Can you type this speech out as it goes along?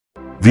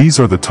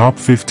These are the top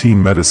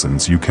 15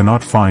 medicines you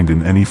cannot find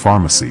in any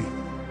pharmacy.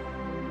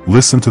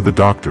 Listen to the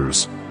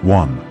doctors.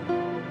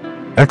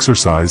 1.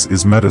 Exercise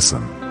is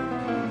medicine.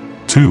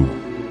 2.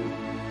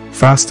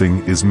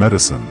 Fasting is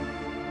medicine.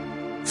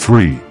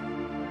 3.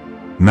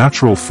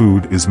 Natural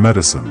food is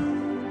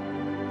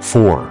medicine.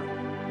 4.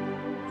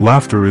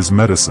 Laughter is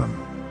medicine.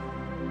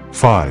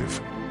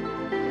 5.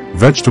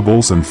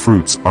 Vegetables and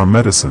fruits are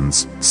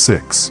medicines.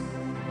 6.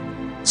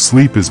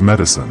 Sleep is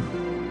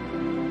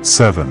medicine.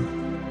 7.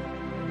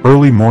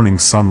 Early morning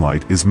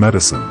sunlight is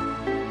medicine.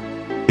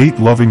 8.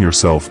 Loving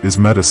yourself is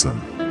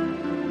medicine.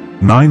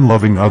 9.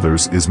 Loving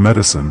others is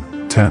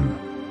medicine.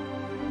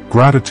 10.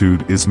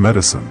 Gratitude is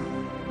medicine.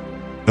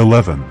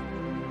 11.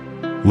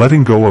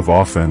 Letting go of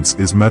offense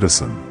is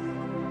medicine.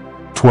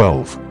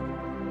 12.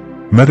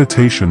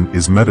 Meditation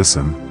is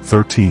medicine.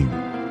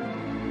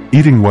 13.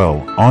 Eating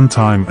well, on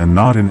time and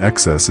not in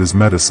excess is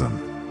medicine.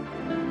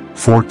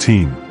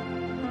 14.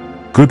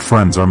 Good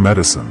friends are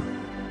medicine.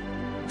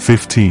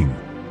 15.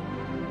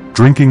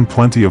 Drinking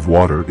plenty of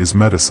water is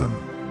medicine.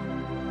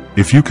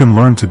 If you can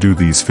learn to do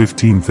these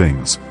 15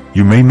 things,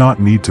 you may not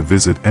need to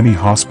visit any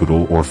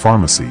hospital or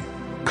pharmacy.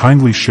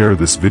 Kindly share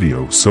this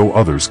video so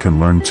others can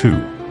learn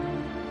too.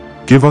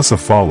 Give us a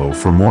follow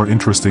for more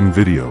interesting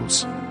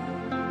videos.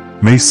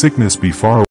 May sickness be far away.